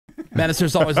Menace,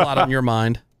 there's always a lot on your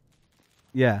mind.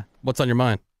 Yeah. What's on your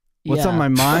mind? What's on my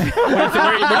mind? Where do you think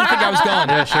I was going?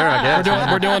 Yeah, sure, I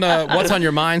guess. We're doing a What's on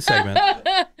Your Mind segment.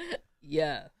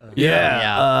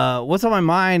 Yeah. What's on my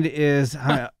mind is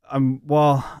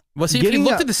Well, see, if you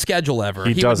looked at the schedule ever,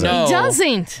 he doesn't. would know. He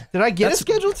doesn't. Did I get a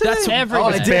schedule today? That's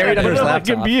everything. It's buried under his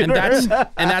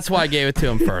laptop. And that's why I gave it to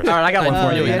him first. All right, I got one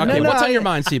for you. Okay, what's on your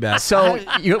mind, Sebas? So,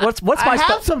 what's my I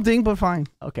have something, but fine.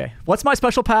 Okay, what's my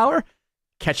special power?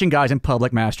 Catching guys in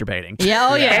public masturbating. Yeah,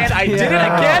 oh yeah. And I did it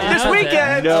again this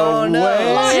weekend. No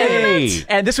way.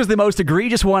 And this was the most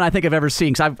egregious one I think I've ever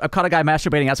seen. Because I've caught a guy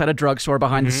masturbating outside a drugstore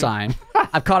behind the sign.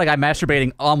 I've caught a guy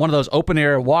masturbating on one of those open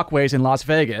air walkways in Las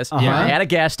Vegas. At a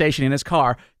gas station in his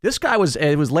car. This guy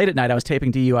it was late at night. I was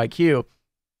taping DUIQ.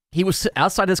 He was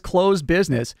outside his closed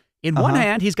business. In one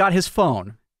hand, he's got his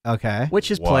phone. Okay.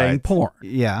 Which is playing porn.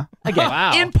 Yeah.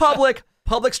 Again, in public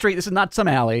street. This is not some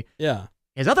alley. Yeah.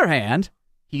 His other hand,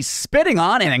 he's spitting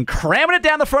on and then cramming it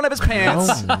down the front of his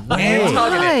pants. No way. And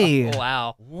tugging it. Oh,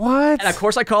 wow. What? And of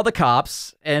course I called the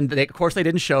cops, and of course they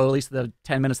didn't show at least the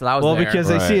 10 minutes that I was there. Well, because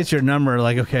they see it's your number,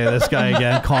 like, okay, this guy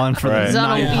again calling for the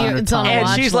 900 it's on a and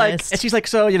watch she's list. like,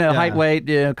 so, height, weight,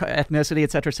 ethnicity,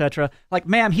 et cetera, Like,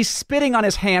 ma'am, he's spitting on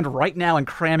his hand right now and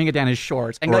cramming it down his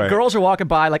shorts. And like, girls are walking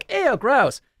by like, ew,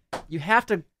 gross. You have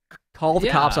to call the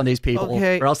cops on these people,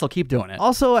 or else they'll keep doing it.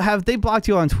 Also, have they blocked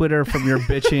you on Twitter from your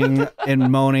bitching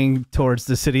and moaning towards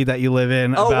the city that you live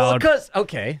in?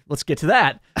 Okay, let's get to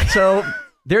that. So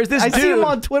there's this dude. I see him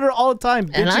on Twitter all the time.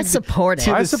 And I support it.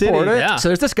 I support it. Yeah. So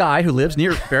there's this guy who lives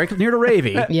very near to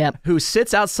Ravy, who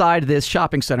sits outside this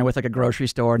shopping center with like a grocery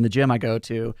store and the gym I go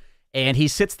to, and he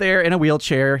sits there in a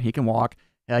wheelchair. He can walk.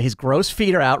 His gross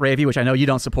feet are out, Ravy, which I know you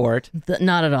don't support.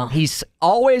 Not at all. He's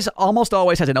almost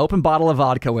always has an open bottle of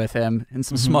vodka with him and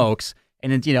some smokes,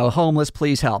 and then, homeless,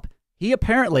 please help. He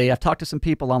apparently, I've talked to some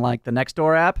people on like the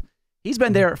Nextdoor app. He's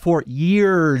been there for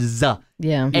years. And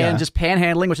just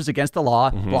panhandling, which is against the law,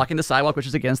 blocking the sidewalk, which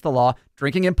is against the law,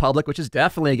 drinking in public, which is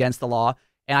definitely against the law.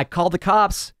 And I called the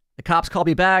cops. The cops called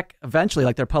me back eventually,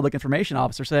 like their public information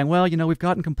officer, saying, well, we've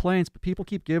gotten complaints, but people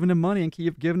keep giving him money and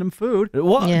keep giving him food.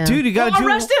 Well, dude, you got to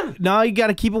arrest him. No, you got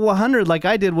to keep it 100 like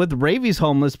I did with Ravy's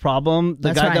homeless problem.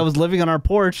 The guy that was living on our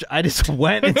porch, I just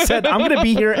went and said, I'm going to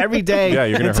be here every day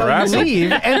you're going to harass him.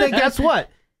 leave. And then guess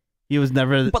what? He was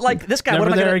never But like this guy, never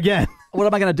what am I there again. What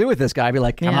am I going to do with this guy? I'd be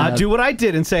like, do what I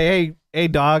did and say, hey,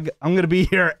 dog, I'm going to be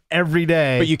here every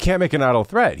day. But you can't make an idle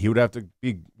threat. He would have to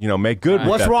be, make good with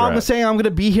What's that wrong threat. with saying I'm going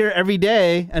to be here every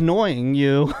day, annoying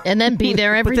you? And then be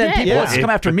there every day. People come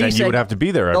after me then you would have to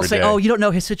be there every day. They'll say, oh, you don't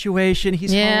know his situation.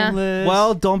 He's homeless.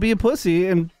 Well, don't be a pussy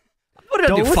and what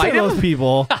don't do? listen Fight to those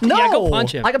people. No, Yeah, go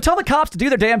punch him. Like I'm telling the cops to do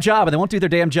their damn job, and they won't do their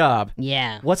damn job.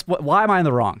 Yeah. Why am I in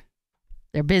the wrong?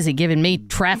 They're busy giving me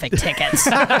traffic tickets.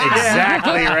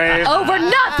 Exactly, Ray. Over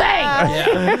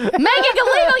nothing. Making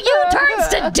illegal U-turns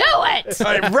to do it.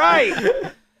 Right.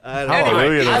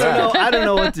 Anyway, I don't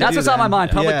know what to do. That's what's on my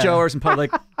mind. Public Yeah. jowers and public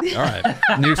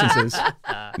nuisances.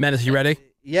 Menace, you ready?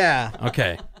 Yeah.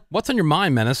 Okay. What's on your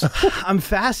mind, Menace? I'm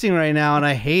fasting right now and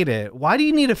I hate it. Why do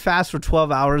you need to fast for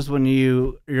 12 hours when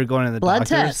you're going to the Blood doctors?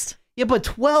 test. Yeah, but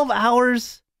 12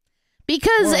 hours?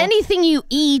 Because anything you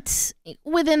eat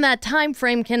within that time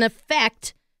frame can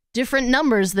affect different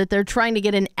numbers that they're trying to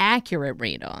get an accurate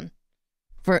read on,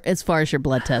 for as far as your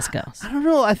blood test goes. I don't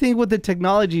know. I think with the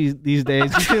technology these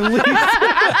days, you can at least...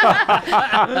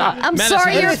 I'm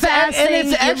sorry you're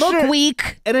fasting. You look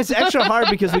weak. And it's extra hard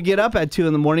because we get up at 2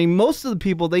 in the morning. Most of the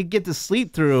people, they get to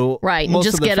sleep through Right, and most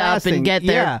just of the get up fasting. and get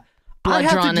their Yeah. blood I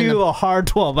have drawn to in do the- a hard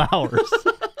 12 hours.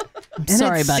 I'm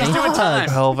sorry, buddy.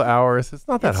 12 hours. It's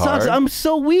not that hard. I'm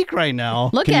so weak right now.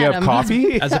 Look Can at you him. have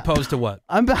coffee? As opposed to what?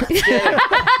 I'm about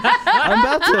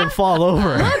to fall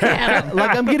over. Look at him.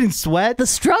 Like I'm getting sweat. The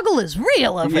struggle is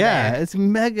real over Yeah, there. it's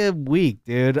mega weak,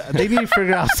 dude. They need to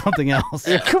figure out something else.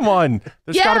 Yeah, come on.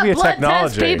 There's got to be a blood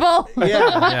technology. test, people.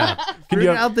 Yeah. Can Figure you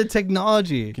have, out the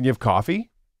technology. can you have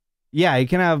coffee? Yeah, you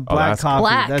can have black that's coffee.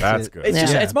 Black. That's it. good. It's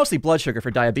just Yeah. it's mostly blood sugar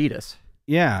for diabetes.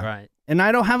 Yeah. Right. And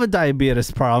I don't have a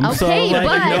diabetes problem. so Okay, like,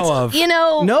 but, know of.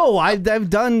 no, I've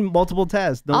done multiple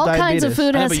tests. No all diabetes. kinds of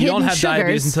food I know, has but you don't hidden have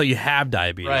diabetes sugars. until you have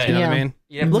diabetes. Right. You know what I Yeah. mean?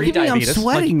 You have Look at me, I'm prediabetes.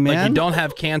 sweating, Like man. you don't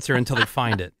have cancer until they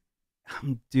find it.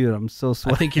 Dude, I'm so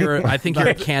sweaty. I think you're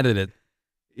a candidate.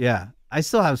 Yeah. I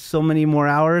still have so many more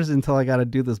hours until I got to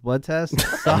do this blood test.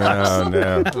 No,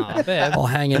 no. Oh, babe. I'll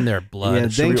hang in there, blood. Yeah,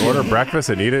 Should we order breakfast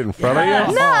and eat it in front of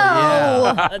you?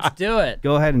 No. Let's do it.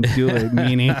 Go ahead and do it,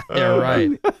 meanie. Yeah,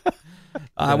 right.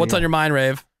 What's on your mind,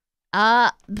 Rave?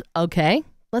 Okay.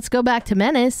 Let's go back to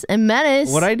Menace. And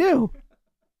Menace What'd I do?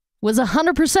 was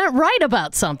 100% right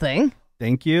about something.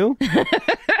 Thank you.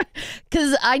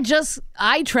 because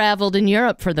I traveled in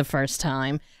Europe for the first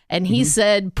time, and he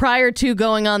said prior to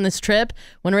going on this trip,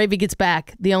 when Ravi gets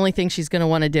back, the only thing she's going to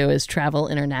want to do is travel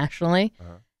internationally.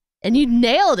 And you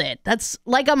nailed it. That's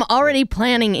like I'm already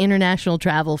planning international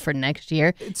travel for next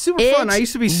year. It's super fun. I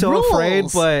used to be so afraid,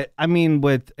 but I mean,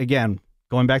 again,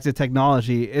 going back to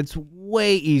technology, it's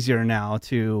way easier now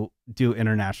to do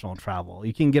international travel.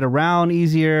 You can get around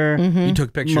easier. You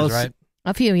took pictures, right?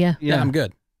 A few, yeah. Yeah, I'm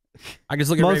good. I just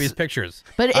look at Ravi's pictures.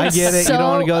 But I get it. You don't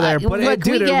want to go there, but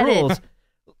dude, it rules.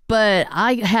 But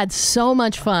I had so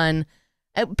much fun.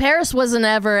 Paris wasn't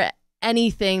ever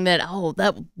anything that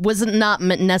that wasn't not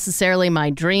necessarily my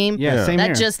dream. Yeah, same that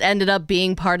here. just ended up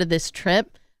being part of this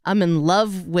trip. I'm in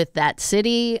love with that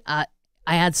city. I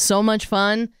had so much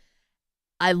fun.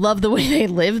 I love the way they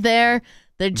live there.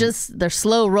 They're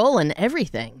slow rolling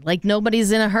everything. Like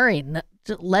nobody's in a hurry.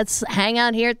 Let's hang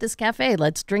out here at this cafe.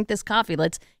 Let's drink this coffee.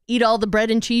 Let's eat all the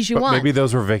bread and cheese you want. Maybe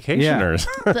those were vacationers.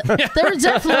 There were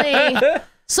definitely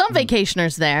some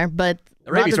vacationers there, but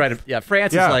Ravi's right. Yeah,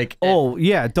 France is like... Oh,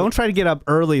 yeah. Don't try to get up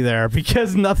early there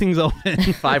because nothing's open.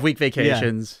 5-week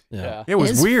vacations. Yeah. It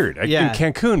was weird. In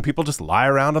Cancun, people just lie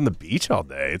around on the beach all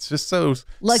day. It's just so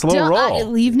slow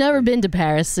roll. You've never been to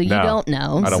Paris, so you don't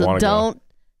know. I don't want to go.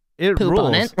 It poop rules.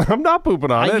 on it. I'm not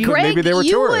pooping on it. Greg, Maybe they were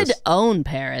you tourists. would own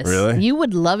Paris. Really? You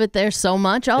would love it there so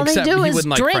much. All Except they do he is wouldn't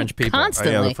like drink French people.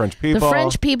 constantly. Oh, yeah, the French people. The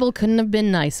French people couldn't have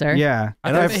been nicer. Yeah.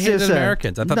 I thought they hated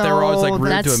Americans. I thought they were always like rude to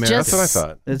that's Americans. just That's what I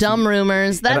thought. It's dumb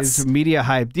rumors. It's That's media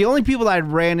hype. The only people that I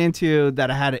ran into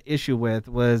that I had an issue with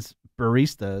was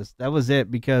baristas. That was it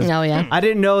because I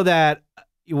didn't know that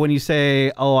when you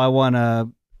say, "Oh, I want a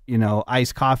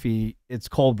iced coffee," it's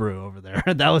cold brew over there.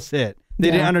 That was it. They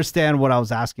didn't understand what I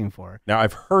was asking for. Now,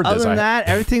 I've heard this. Other than that,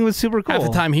 everything was super cool. Half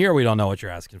the time here, we don't know what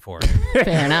you're asking for.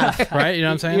 fair enough. Right? You know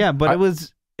what I'm saying? Yeah, but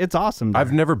it's awesome there.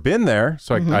 I've never been there,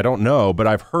 so I don't know, but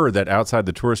I've heard that outside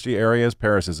the touristy areas,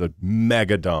 Paris is a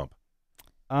mega dump.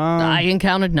 I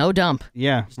encountered no dump.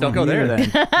 Yeah. Just don't go there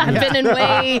then. I've been in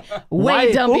way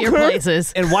dumpier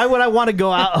places. And why would I want to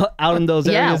go out in those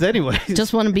areas anyway?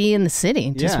 Just want to be in the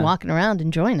city, just walking around,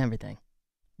 enjoying everything.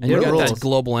 And you got that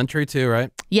global entry too,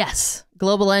 right? Yes.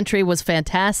 Global entry was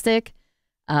fantastic.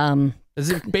 Is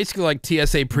it basically like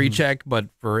TSA pre-check, but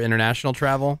for international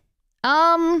travel?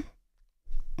 Kind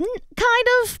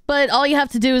of, but all you have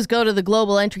to do is go to the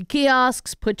global entry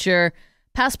kiosks, put your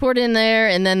passport in there,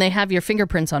 and then they have your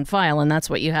fingerprints on file, and that's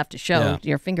what you have to show,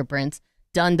 your fingerprints.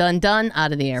 Done, done, done,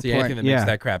 out of the airport. See, anything that makes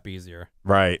that crap easier.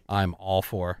 Right. I'm all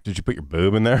for. Did you put your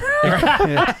boob in there?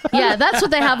 Yeah, that's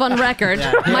what they have on record.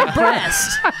 My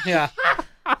breast. Yeah.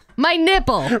 My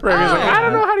nipple. Ravi's like, I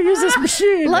don't know how to use this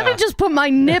machine. Let me just put my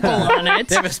nipple on it.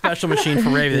 They have a special machine for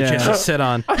Ravi that you have to sit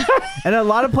on. And a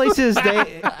lot of places,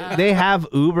 they have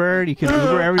Uber. You can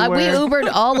Uber everywhere. We Ubered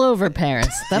all over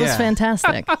Paris. That was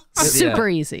fantastic. Super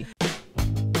easy.